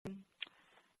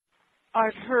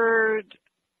I've heard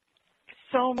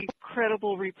so many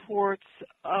credible reports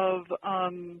of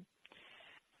a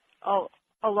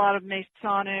lot of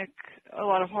a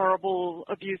lot of horrible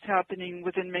abuse happening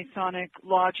within Masonic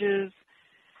lodges,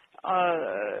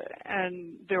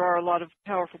 and there are a lot of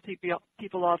powerful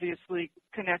people obviously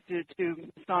connected to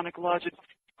Masonic lodges,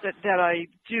 that I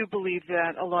do believe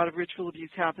that a lot of ritual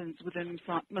abuse happens within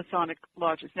Masonic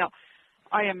lodges. Now,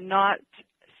 I am not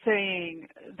saying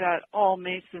that all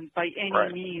Masons by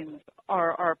any means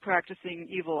are practicing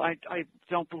evil. I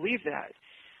don't believe that.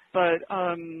 But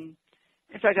in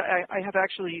fact, I have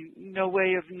actually no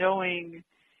way of knowing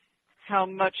how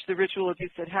much the ritual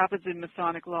abuse that happens in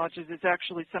Masonic lodges is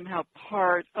actually somehow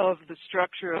part of the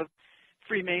structure of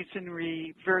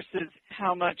Freemasonry versus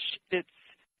how much it's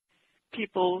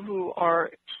people who are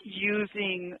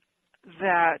using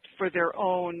that for their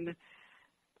own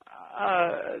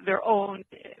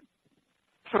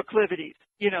proclivities,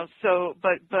 you know. So,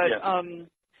 but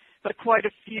quite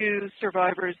a few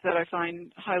survivors that I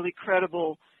find highly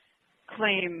credible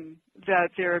claim that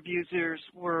their abusers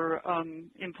were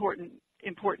important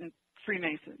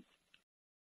Freemasons.